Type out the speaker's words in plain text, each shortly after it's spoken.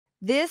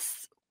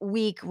This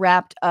week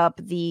wrapped up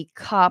the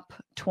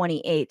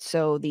COP28,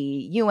 so the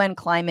UN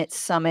Climate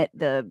Summit,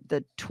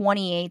 the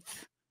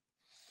 28th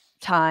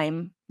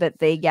time that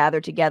they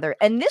gathered together.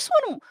 And this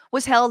one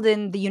was held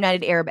in the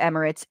United Arab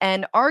Emirates,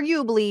 and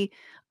arguably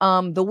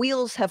the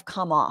wheels have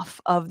come off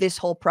of this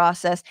whole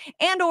process.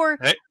 And or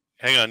Hey,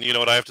 hang on. You know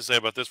what I have to say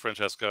about this,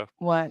 Francesca?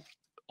 what?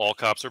 All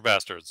cops are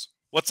bastards.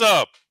 What's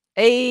up?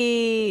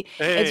 Hey, it's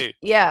Hey.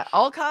 yeah,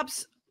 all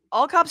cops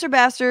are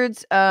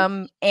bastards.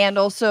 And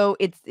also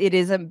it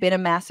is been a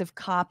massive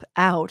cop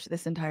out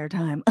this entire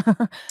time.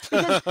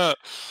 Because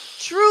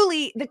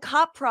truly the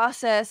COP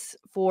process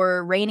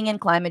for reining in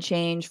climate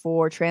change,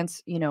 for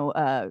transitioning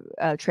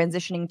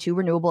to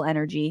renewable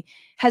energy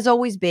has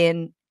always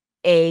been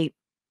a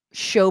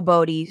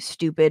showboaty,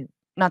 stupid,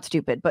 not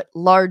stupid, but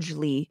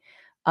largely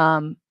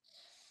um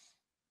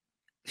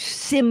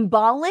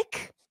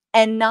symbolic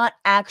and not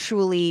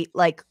actually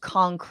like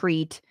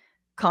concrete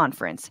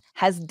conference.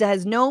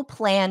 Has no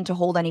plan to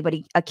hold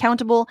anybody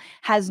accountable,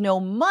 has no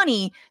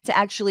money to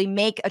actually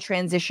make a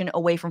transition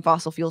away from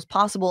fossil fuels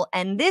possible.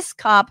 And this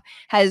cop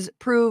has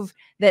proved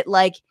that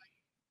like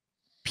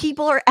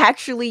people are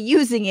actually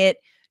using it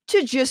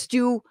to just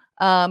do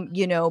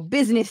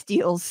business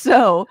deals.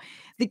 So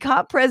the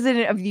COP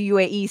president of the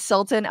UAE,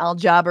 Sultan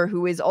Al-Jaber,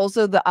 who is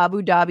also the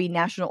Abu Dhabi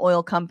National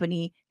Oil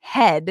Company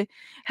head,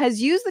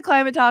 has used the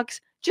climate talks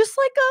just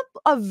like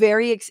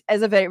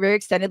as a very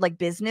extended like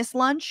business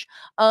lunch.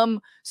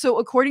 So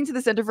according to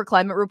the Center for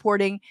Climate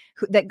Reporting,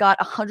 that got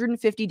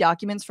 150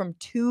 documents from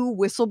 2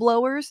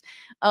 whistleblowers,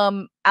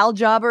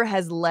 Al-Jaber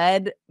has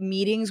led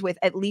meetings with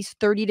at least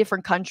 30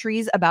 different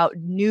countries about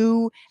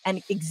new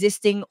and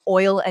existing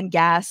oil and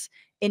gas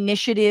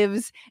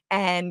initiatives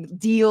and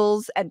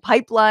deals and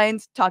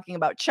pipelines, talking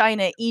about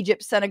China,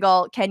 Egypt,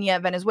 Senegal, Kenya,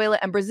 Venezuela,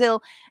 and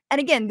Brazil. And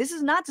again, this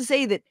is not to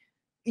say that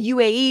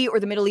UAE or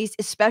the Middle East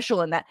is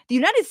special in that. The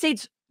United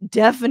States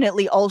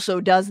definitely also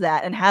does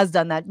that and has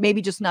done that,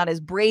 maybe just not as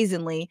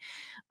brazenly.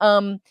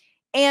 Um,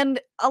 and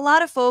a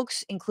lot of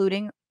folks,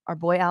 including our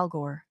boy Al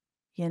Gore,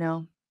 you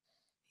know,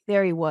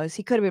 there he was.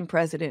 He could have been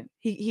president.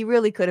 He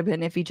really could have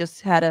been if he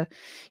just had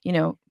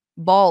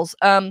balls.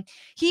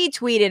 He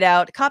tweeted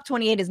out,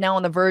 COP28 is now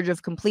on the verge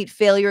of complete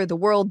failure. The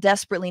world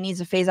desperately needs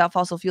to phase out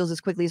fossil fuels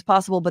as quickly as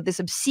possible, but this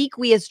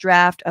obsequious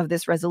draft of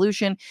this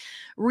resolution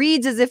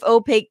reads as if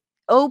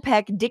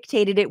OPEC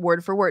dictated it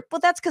word for word.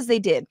 Well, that's because they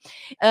did.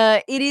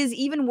 It is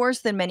even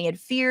worse than many had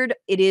feared.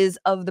 It is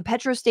of the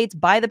petrostates,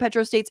 by the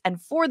petrostates,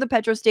 and for the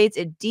petrostates.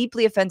 It's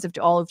deeply offensive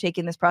to all who've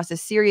taken this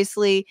process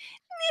seriously.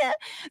 Yeah,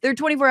 there are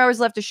 24 hours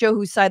left to show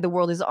whose side the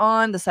world is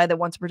on, the side that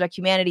wants to protect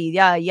humanity.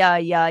 Yeah.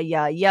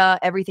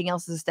 Everything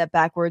else is a step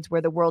backwards, where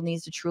the world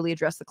needs to truly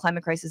address the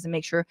climate crisis and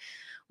make sure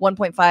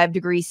 1.5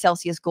 degrees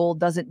Celsius gold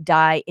doesn't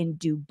die in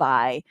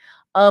Dubai.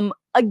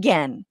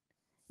 Again,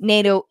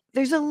 NATO,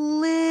 there's a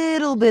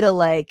little bit of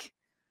like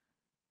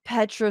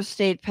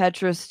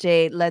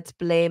petrostate, let's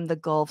blame the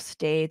Gulf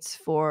states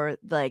for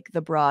like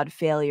the broad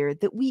failure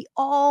that we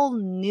all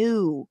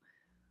knew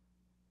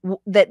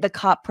that the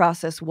COP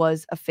process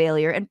was a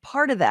failure. And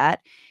part of that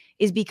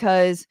is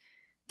because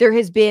there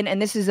has been,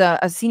 and this is a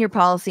senior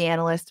policy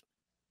analyst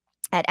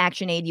at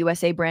ActionAid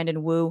USA,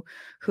 Brandon Wu,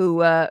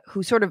 who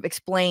sort of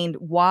explained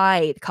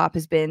why COP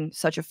has been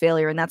such a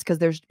failure, and that's because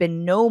there's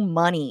been no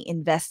money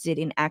invested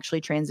in actually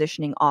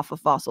transitioning off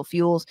of fossil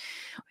fuels.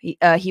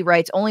 He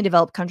writes, only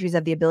developed countries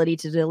have the ability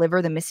to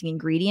deliver the missing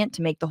ingredient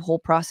to make the whole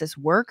process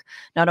work.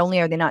 Not only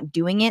are they not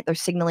doing it, they're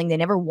signaling they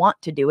never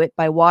want to do it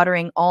by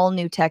watering all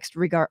new text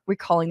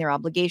recalling their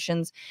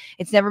obligations.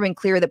 It's never been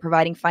clear that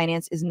providing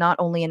finance is not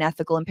only an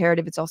ethical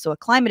imperative, it's also a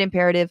climate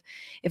imperative.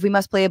 If we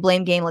must play a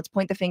blame game, let's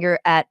point the finger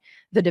at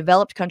the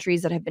developed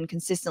countries that have been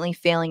consistently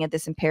failing at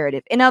this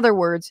imperative. In other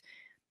words,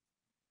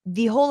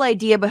 the whole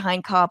idea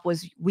behind COP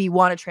was we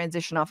want to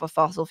transition off of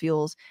fossil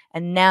fuels.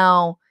 And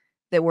now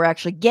that we're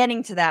actually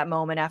getting to that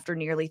moment after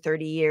nearly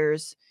 30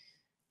 years,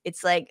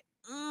 it's like,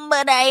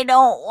 but I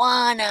don't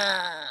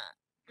wanna.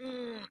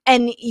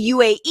 And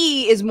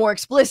UAE is more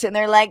explicit. And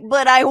they're like,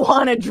 but I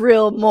want to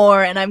drill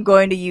more, and I'm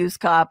going to use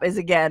COP as,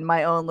 again,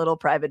 my own little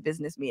private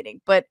business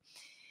meeting. But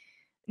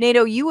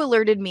NATO, you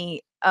alerted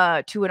me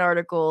to an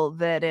article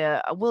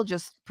that we'll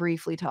just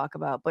briefly talk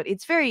about, but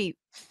it's very,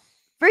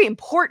 very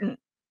important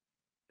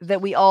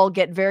that we all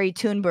get very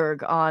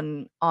Thunberg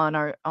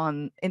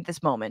on in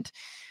this moment,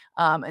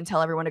 and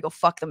tell everyone to go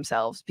fuck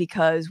themselves,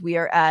 because we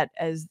are at,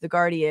 as the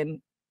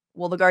Guardian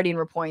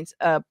points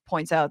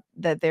out,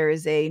 that there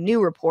is a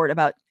new report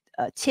about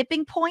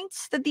tipping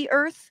points that the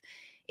Earth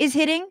is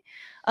hitting.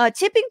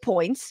 Tipping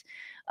points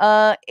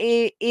are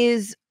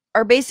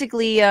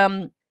basically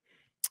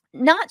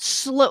not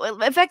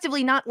slow,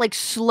 effectively not like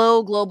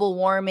slow global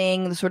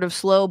warming, the sort of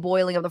slow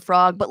boiling of the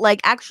frog, but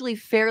like actually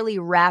fairly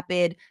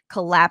rapid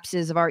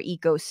collapses of our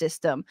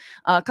ecosystem.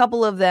 A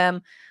couple of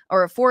them,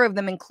 or 4 of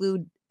them,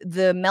 include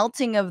the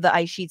melting of the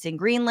ice sheets in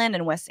Greenland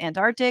and West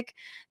Antarctic,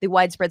 the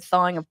widespread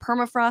thawing of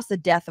permafrost, the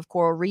death of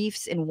coral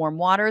reefs in warm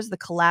waters, the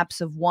collapse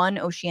of one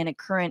oceanic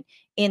current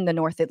in the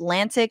North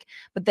Atlantic.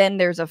 But then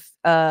there's a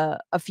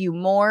few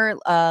more,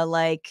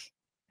 like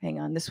hang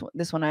on.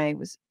 This one I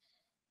was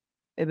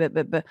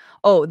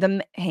oh,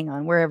 hang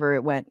on, wherever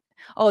it went.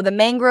 Oh, the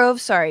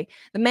mangroves, sorry.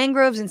 The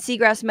mangroves and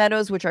seagrass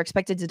meadows, which are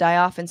expected to die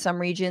off in some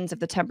regions if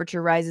the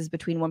temperature rises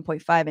between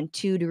 1.5 and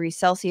 2 degrees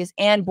Celsius,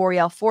 and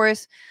boreal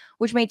forests,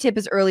 which may tip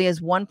as early as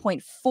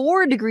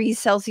 1.4 degrees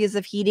Celsius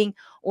of heating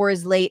or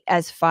as late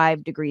as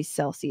 5 degrees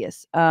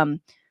Celsius.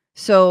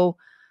 So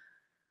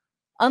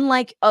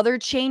unlike other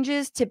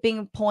changes,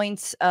 tipping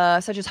points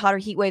such as hotter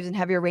heat waves and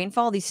heavier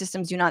rainfall, these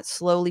systems do not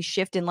slowly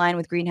shift in line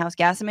with greenhouse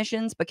gas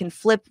emissions, but can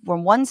flip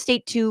from one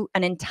state to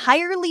an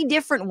entirely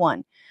different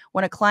one.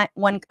 When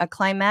a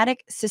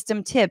climatic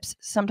system tips,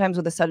 sometimes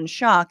with a sudden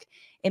shock,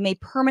 it may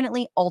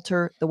permanently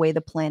alter the way the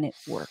planet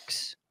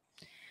works.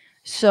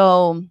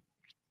 So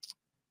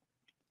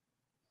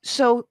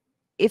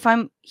if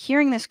I'm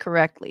hearing this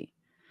correctly,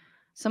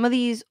 some of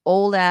these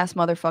old ass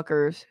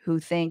motherfuckers who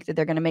think that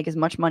they're going to make as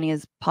much money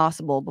as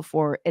possible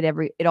before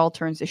it all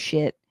turns to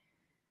shit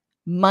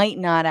might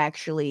not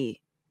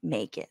actually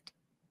make it.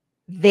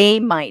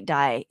 They might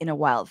die in a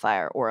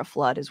wildfire or a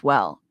flood as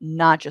well,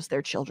 not just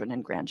their children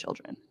and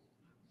grandchildren.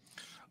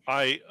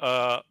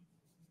 I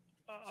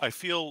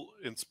feel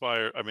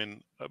inspired. I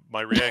mean,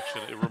 my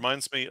reaction, it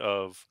reminds me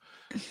of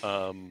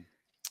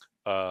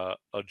a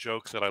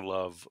joke that I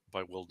love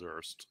by Will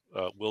Durst.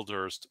 Will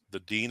Durst, the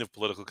dean of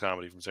political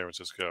comedy from San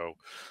Francisco.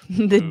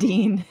 The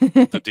dean,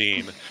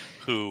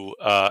 who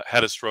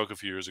had a stroke a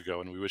few years ago,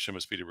 and we wish him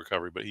a speedy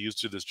recovery. But he used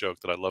to do this joke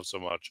that I love so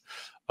much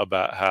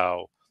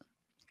about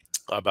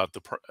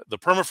the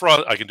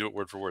permafrost. I can do it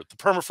word for word. The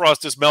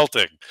permafrost is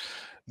melting.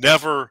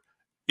 Never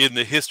in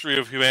the history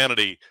of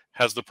humanity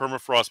has the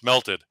permafrost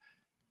melted.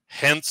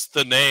 Hence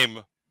the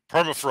name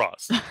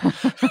permafrost.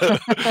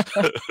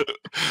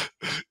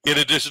 In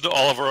addition to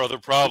all of our other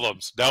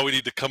problems, now we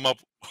need to come up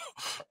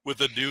with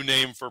a new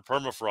name for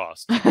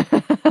permafrost.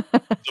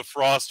 The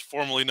frost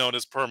formerly known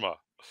as perma.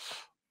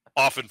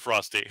 Often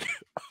frosty.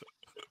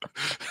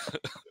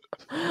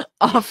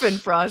 Often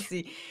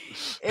frosty.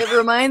 It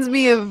reminds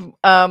me of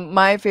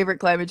my favorite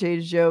climate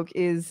change joke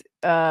is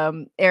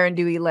Aaron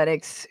Dewey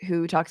Lennox,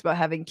 who talks about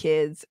having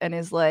kids and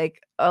is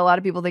like, a lot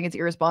of people think it's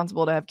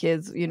irresponsible to have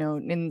kids, you know,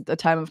 in the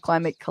time of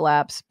climate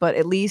collapse, but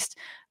at least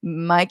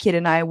my kid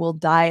and I will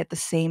die at the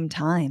same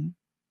time.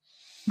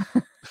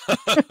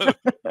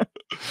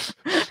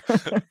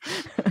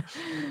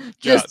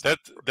 Just,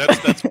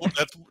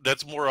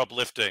 that's more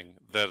uplifting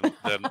than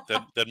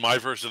my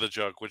version of the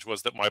joke, which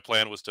was that my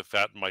plan was to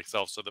fatten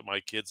myself so that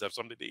my kids have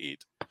something to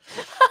eat.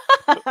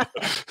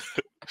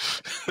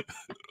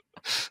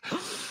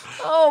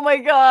 Oh my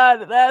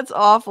God, that's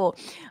awful.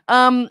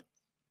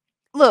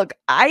 Look,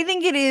 I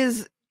think it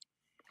is.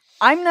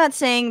 I'm not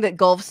saying that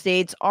Gulf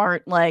states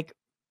aren't like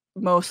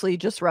mostly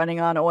just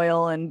running on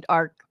oil and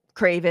are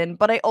craven,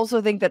 but I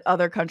also think that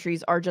other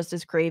countries are just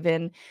as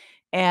craven.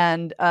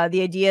 And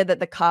the idea that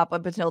the COP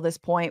up until this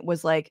point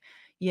was like,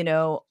 you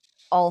know,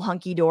 all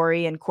hunky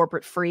dory and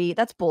corporate free,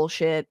 that's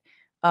bullshit.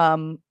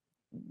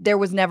 There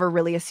was never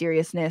really a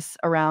seriousness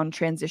around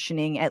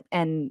transitioning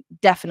and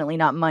definitely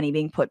not money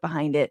being put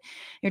behind it.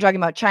 You're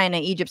talking about China,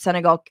 Egypt,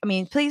 Senegal. I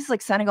mean, places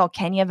like Senegal,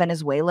 Kenya,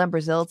 Venezuela, and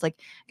Brazil. It's like,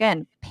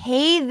 again,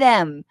 pay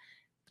them.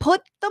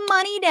 Put the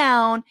money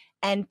down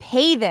and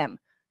pay them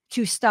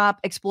to stop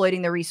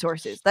exploiting the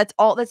resources. That's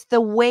all. That's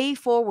the way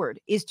forward,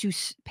 is to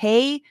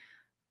pay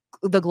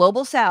the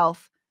global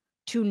south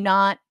to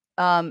not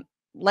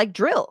like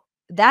drill.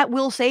 That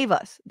will save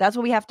us. That's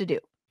what we have to do.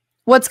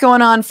 What's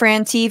going on,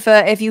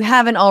 Frantifa? If you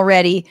haven't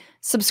already,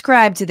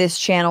 subscribe to this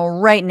channel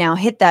right now.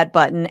 Hit that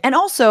button. And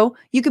also,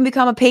 you can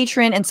become a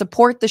patron and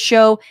support the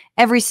show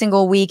every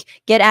single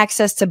week. Get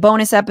access to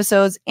bonus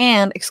episodes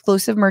and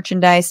exclusive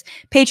merchandise.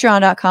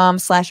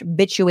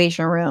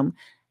 Patreon.com/bitchuation room.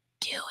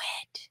 Do it.